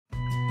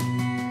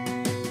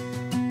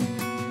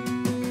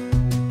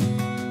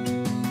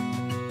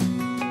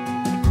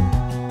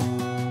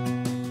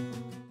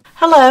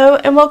Hello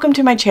and welcome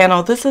to my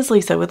channel. This is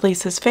Lisa with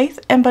Lisa's Faith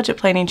and Budget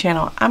Planning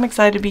channel. I'm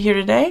excited to be here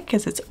today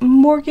because it's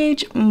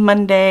Mortgage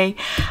Monday.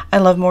 I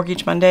love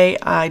Mortgage Monday.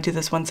 I do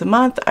this once a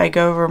month. I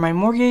go over my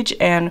mortgage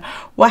and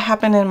what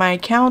happened in my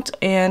account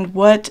and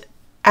what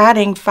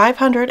adding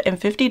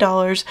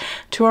 $550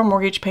 to our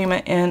mortgage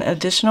payment in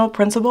additional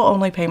principal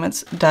only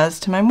payments does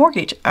to my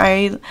mortgage.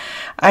 I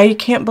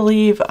can't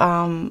believe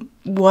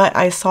what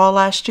I saw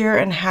last year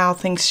and how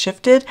things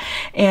shifted,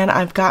 and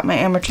I've got my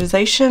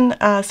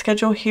amortization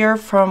schedule here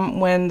from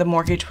when the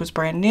mortgage was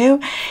brand new,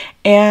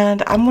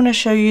 and I'm going to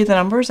show you the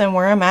numbers and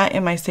where I'm at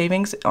in my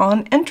savings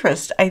on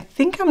interest. I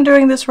think I'm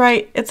doing this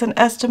right. It's an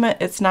estimate.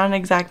 It's not an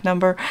exact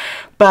number,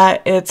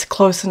 but it's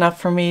close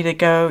enough for me to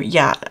go,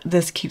 yeah,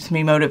 this keeps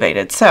me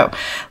motivated. So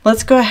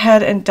let's go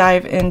ahead and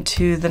dive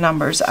into the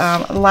numbers.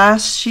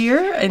 Last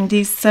year in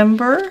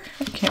December,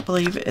 I can't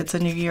believe it's a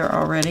new year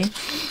already,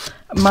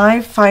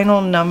 my final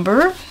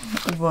number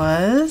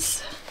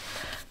was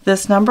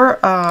this number,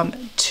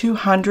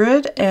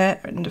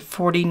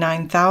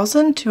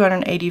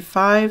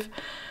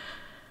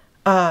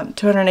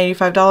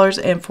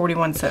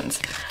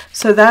 $249,285.41.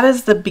 So that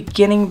is the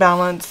beginning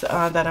balance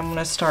that I'm going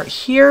to start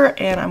here,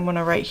 and I'm going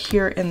to write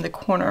here in the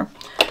corner.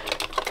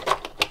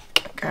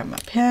 Grab my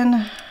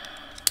pen.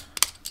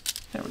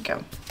 There we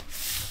go.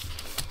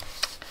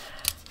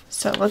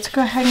 So let's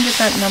go ahead and get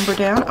that number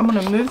down. I'm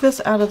going to move this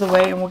out of the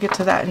way and we'll get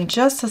to that in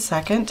just a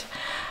second.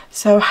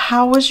 So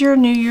how was your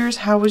New Year's?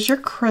 How was your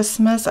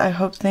Christmas? I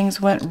hope things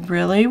went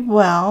really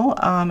well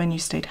and you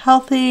stayed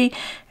healthy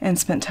and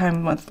spent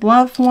time with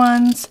loved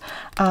ones.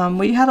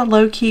 We had a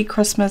low-key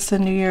Christmas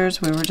and New Year's.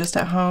 We were just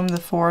at home,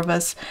 the four of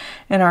us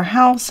in our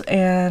house,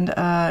 and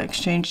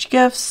exchanged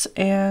gifts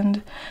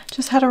and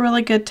just had a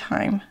really good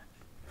time.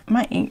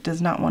 My ink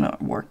does not want to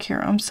work here.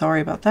 I'm sorry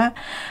about that.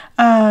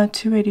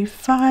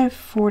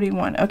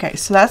 285.41. Okay,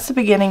 so that's the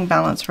beginning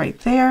balance right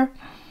there.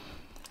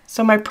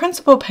 So my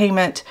principal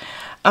payment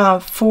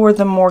for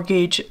the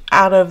mortgage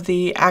out of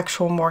the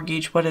actual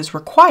mortgage, what is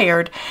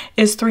required,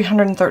 is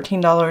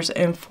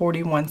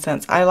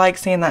 $313.41. I like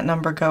seeing that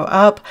number go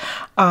up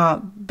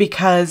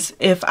because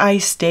if I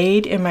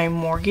stayed in my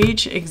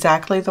mortgage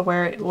exactly the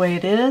way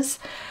it is,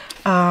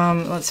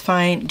 let's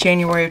find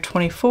January of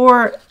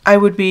 24, I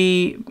would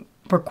be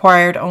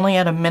required only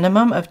at a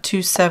minimum of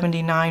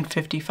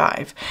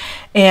 $279.55,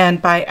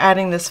 and by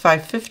adding this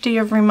 $550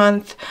 every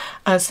month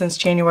since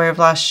January of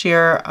last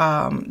year,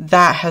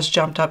 that has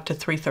jumped up to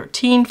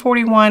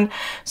 $313.41.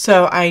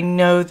 So I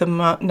know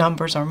the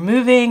numbers are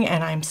moving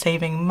and I'm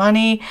saving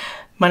money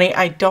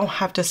I don't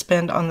have to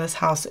spend on this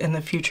house in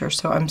the future.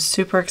 So I'm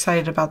super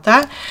excited about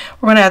that.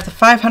 We're going to add the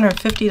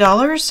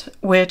 $550,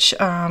 which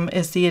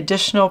is the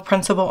additional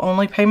principal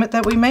only payment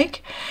that we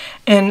make.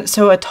 And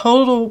so a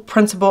total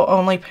principal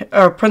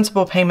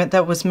payment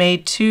that was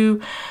made to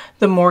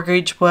the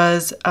mortgage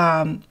was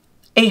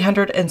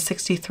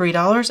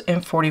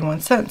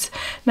 $863.41.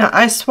 Now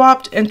I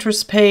swapped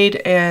interest paid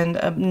and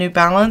a new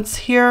balance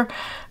here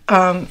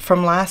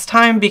from last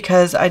time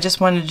because I just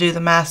wanted to do the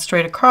math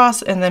straight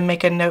across and then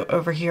make a note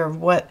over here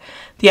of what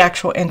the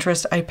actual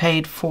interest I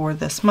paid for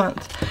this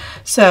month.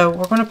 So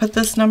we're going to put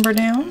this number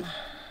down,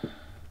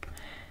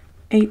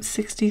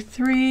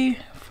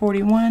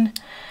 $863.41,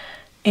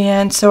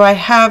 and so I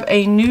have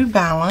a new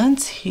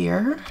balance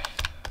here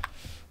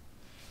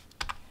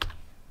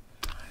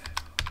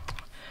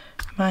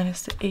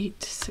minus the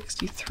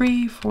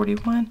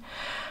 $863.41.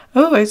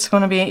 Oh, it's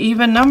going to be an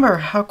even number.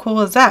 How cool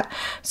is that?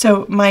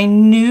 So my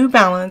new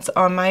balance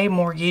on my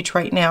mortgage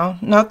right now,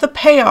 not the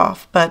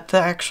payoff, but the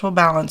actual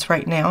balance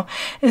right now,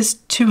 is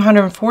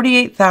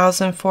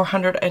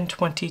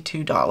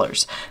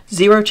 $248,422.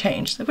 Zero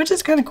change, which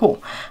is kind of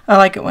cool. I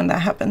like it when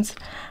that happens.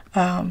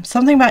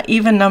 Something about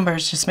even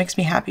numbers just makes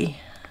me happy.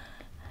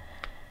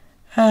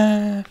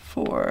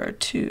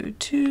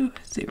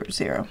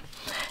 42200.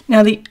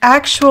 Now the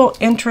actual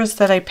interest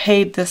that I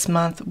paid this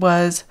month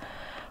was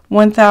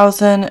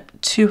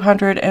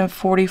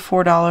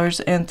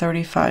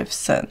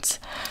 $1,244.35.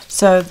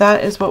 So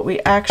that is what we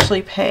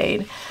actually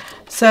paid.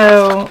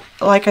 So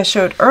like I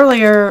showed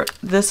earlier,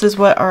 this is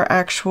what our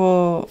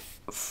actual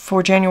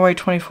for January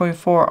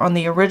 2024 on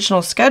the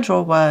original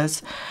schedule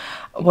was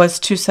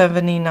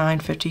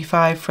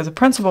 $279.55 for the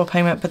principal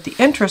payment, but the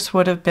interest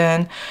would have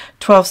been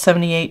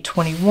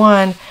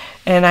 $1,278.21,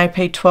 and I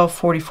paid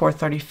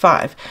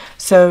 $1,244.35.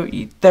 So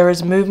there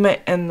is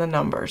movement in the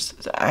numbers.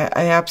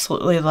 I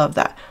absolutely love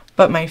that.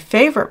 But my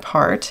favorite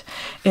part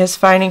is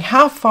finding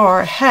how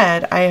far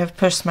ahead I have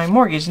pushed my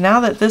mortgage.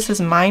 Now that this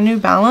is my new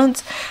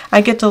balance,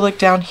 I get to look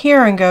down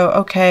here and go,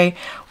 okay,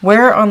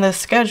 where on this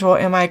schedule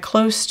am I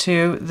close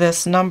to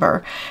this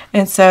number?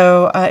 And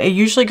so it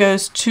usually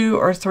goes 2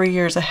 or 3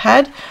 years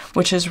ahead,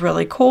 which is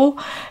really cool.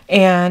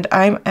 And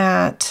I'm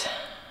at,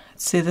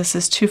 let's see, this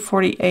is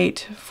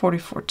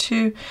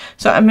 248.44.2.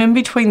 So I'm in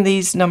between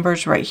these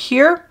numbers right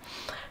here,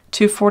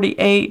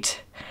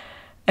 248,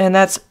 and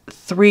that's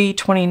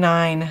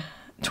 329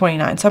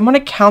 29. So I'm going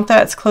to count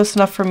that. It's close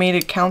enough for me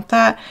to count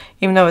that,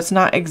 even though it's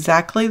not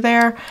exactly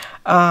there.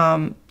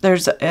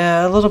 There's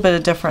a little bit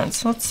of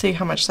difference. Let's see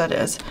how much that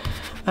is.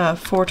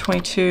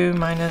 422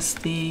 minus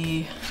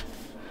the,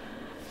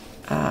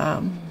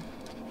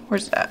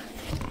 where's that?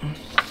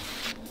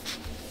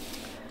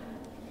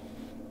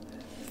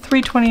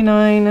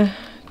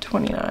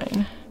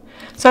 329.29.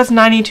 So that's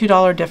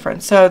 $92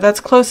 difference. So that's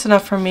close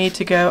enough for me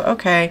to go,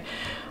 okay,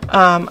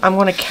 I'm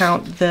going to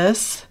count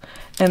this,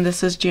 and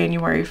this is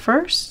January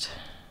 1st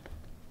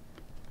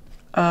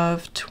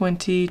of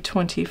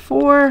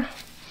 2024,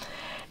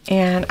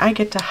 and I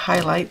get to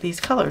highlight these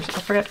colors. I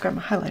forgot to grab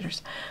my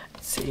highlighters.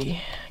 Let's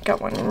see,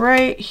 got one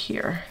right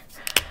here.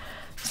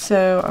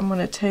 So I'm going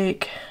to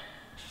take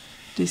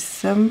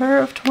December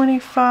of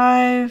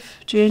 25,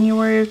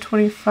 January of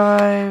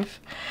 25,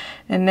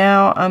 and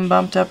now I'm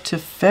bumped up to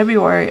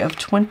February of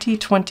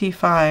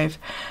 2025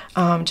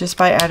 just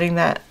by adding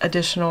that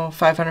additional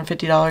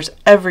 $550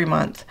 every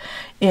month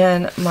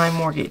in my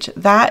mortgage.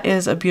 That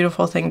is a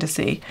beautiful thing to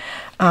see.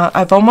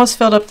 I've almost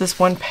filled up this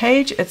one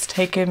page. It's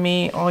taken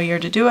me all year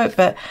to do it,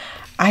 but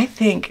I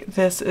think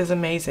this is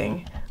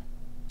amazing.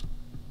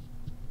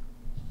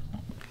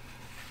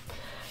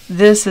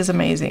 This is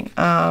amazing.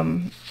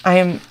 I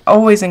am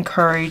always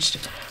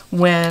encouraged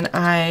when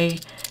I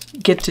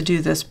get to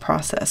do this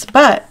process,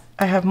 but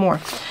I have more.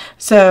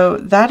 So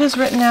that is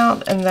written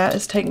out and that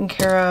is taken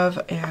care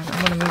of, and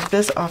I'm going to move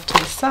this off to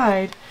the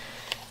side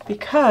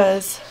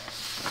because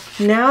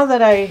now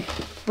that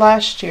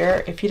last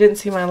year, if you didn't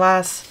see my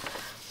last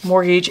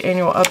mortgage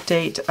annual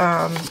update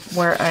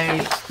where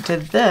I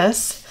did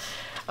this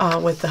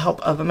with the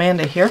help of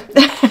Amanda here,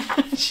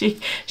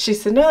 she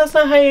said, no, that's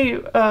not how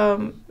you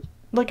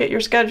look at your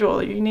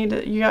schedule.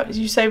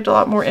 You saved a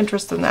lot more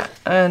interest than that.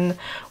 And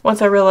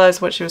once I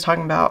realized what she was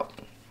talking about,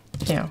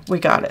 we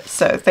got it.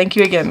 So thank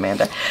you again,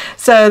 Amanda.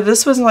 So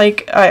this was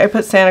like, I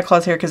put Santa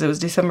Claus here because it was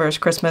December's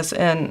Christmas,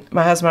 and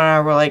my husband and I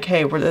were like,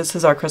 hey, this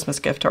is our Christmas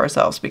gift to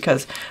ourselves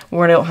because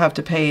we don't have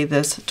to pay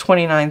this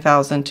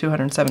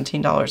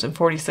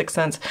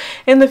 $29,217.46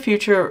 in the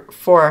future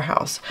for our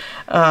house.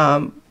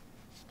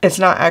 It's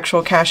not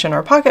actual cash in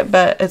our pocket,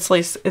 but at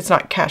least it's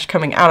not cash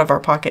coming out of our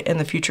pocket in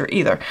the future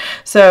either.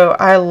 So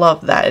I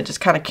love that. It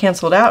just kind of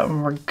canceled out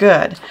and we're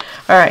good.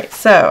 All right,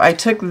 so I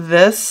took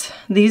these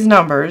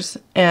numbers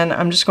and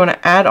I'm just going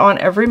to add on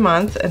every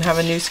month and have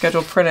a new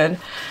schedule printed.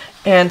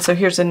 And so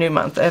here's a new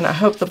month, and I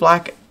hope the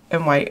black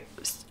and white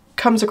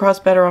comes across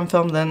better on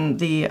film than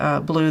the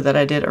blue that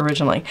I did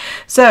originally.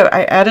 So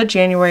I added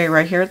January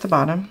right here at the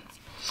bottom.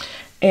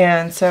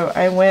 And so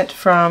I went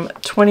from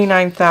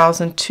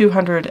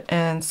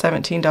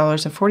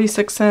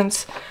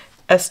 $29,217.46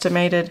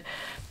 estimated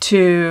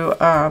to,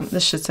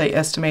 this should say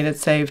estimated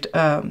saved,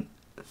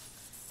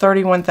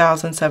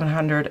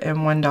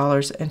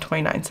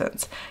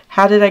 $31,701.29.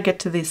 How did I get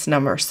to this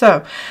number?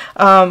 So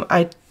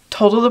I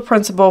totaled the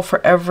principal for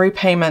every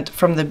payment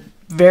from the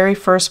very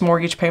first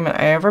mortgage payment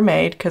I ever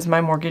made, because my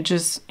mortgage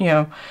is,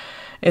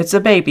 it's a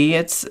baby.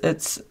 It's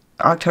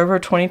October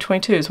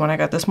 2022 is when I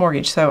got this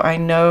mortgage. So I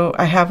know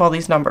I have all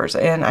these numbers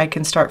and I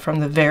can start from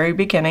the very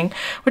beginning,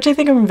 which I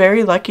think I'm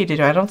very lucky to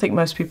do. I don't think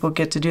most people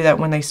get to do that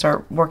when they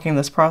start working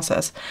this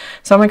process.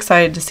 So I'm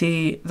excited to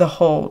see the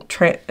whole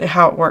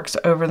how it works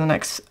over the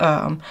next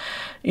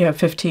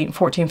 14,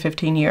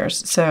 15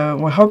 years. So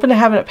we're hoping to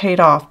have it paid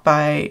off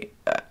by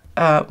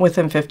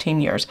within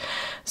 15 years.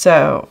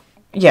 So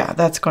yeah,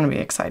 that's going to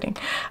be exciting.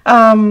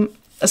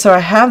 So I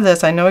have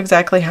this. I know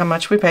exactly how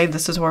much we paid.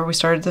 This is where we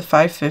started the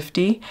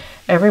 $550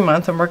 every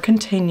month, and we're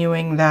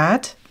continuing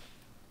that.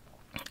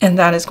 And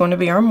that is going to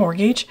be our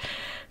mortgage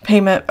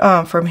payment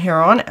from here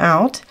on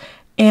out.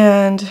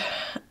 And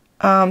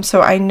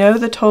so I know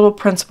the total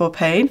principal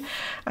paid.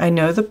 I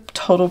know the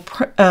total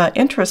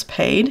interest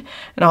paid.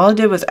 And all I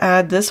did was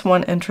add this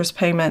one interest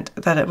payment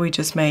that we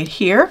just made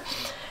here.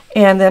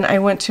 And then I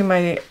went to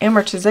my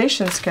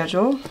amortization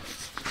schedule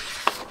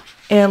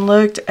and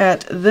looked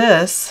at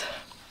this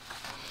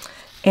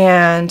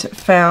and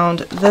found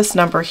this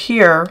number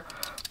here,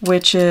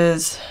 which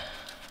is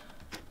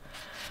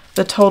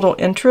the total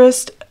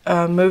interest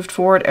moved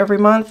forward every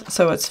month.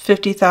 So it's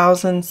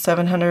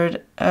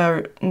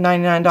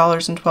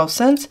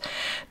 $50,799.12.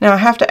 Now I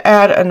have to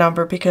add a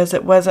number because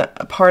it wasn't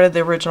a part of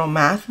the original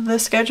math of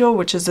this schedule,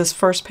 which is this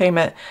first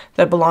payment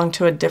that belonged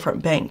to a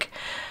different bank.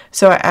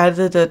 So I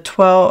added the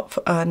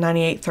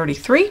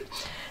 $1298.33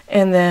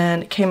 and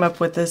then came up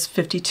with this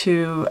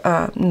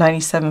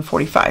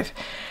 $5297.45.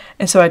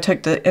 And so I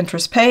took the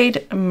interest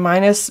paid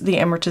minus the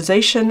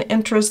amortization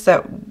interest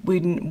that we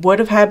would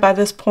have had by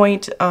this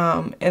point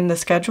in the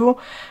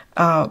schedule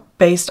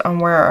based on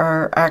where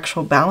our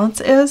actual balance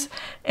is.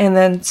 And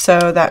then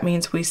so that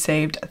means we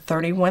saved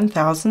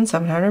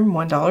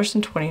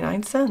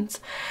 $31,701.29.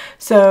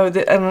 So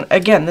and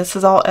again, this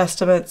is all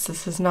estimates.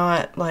 This is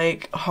not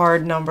like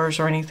hard numbers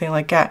or anything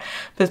like that.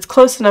 But it's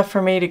close enough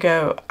for me to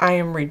go, I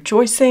am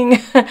rejoicing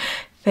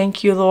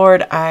Thank you,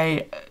 Lord.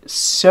 I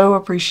so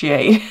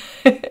appreciate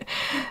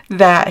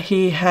that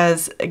He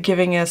has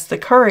given us the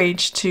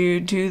courage to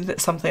do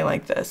something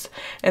like this.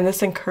 And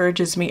this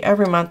encourages me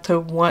every month to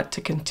want to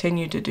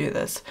continue to do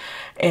this.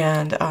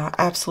 And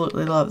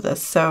absolutely love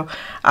this. So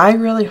I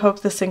really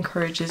hope this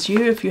encourages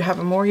you if you have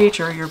a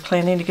mortgage or you're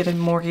planning to get a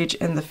mortgage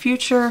in the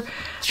future.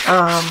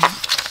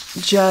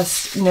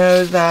 Just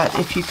know that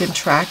if you can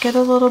track it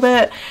a little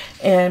bit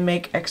and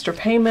make extra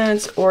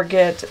payments or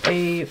get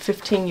a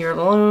 15-year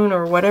loan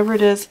or whatever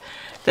it is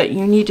that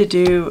you need to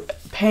do,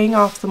 paying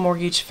off the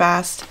mortgage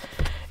fast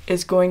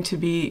is going to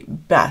be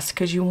best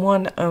because you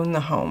want to own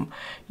the home.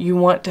 You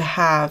want to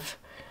have,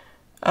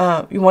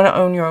 you want to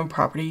own your own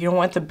property. You don't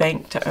want the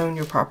bank to own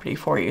your property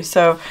for you.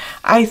 So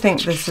I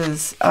think this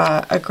is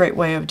a great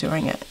way of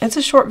doing it. It's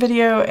a short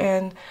video,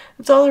 and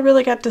that's all I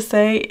really got to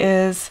say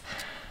is,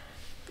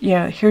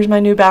 yeah, here's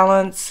my new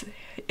balance.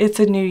 It's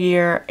a new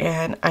year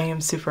and I am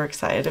super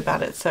excited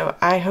about it. So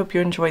I hope you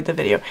enjoyed the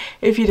video.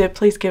 If you did,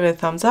 please give it a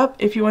thumbs up.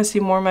 If you want to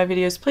see more of my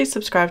videos, please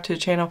subscribe to the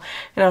channel,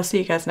 and I'll see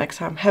you guys next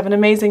time. Have an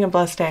amazing and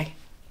blessed day.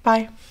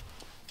 Bye.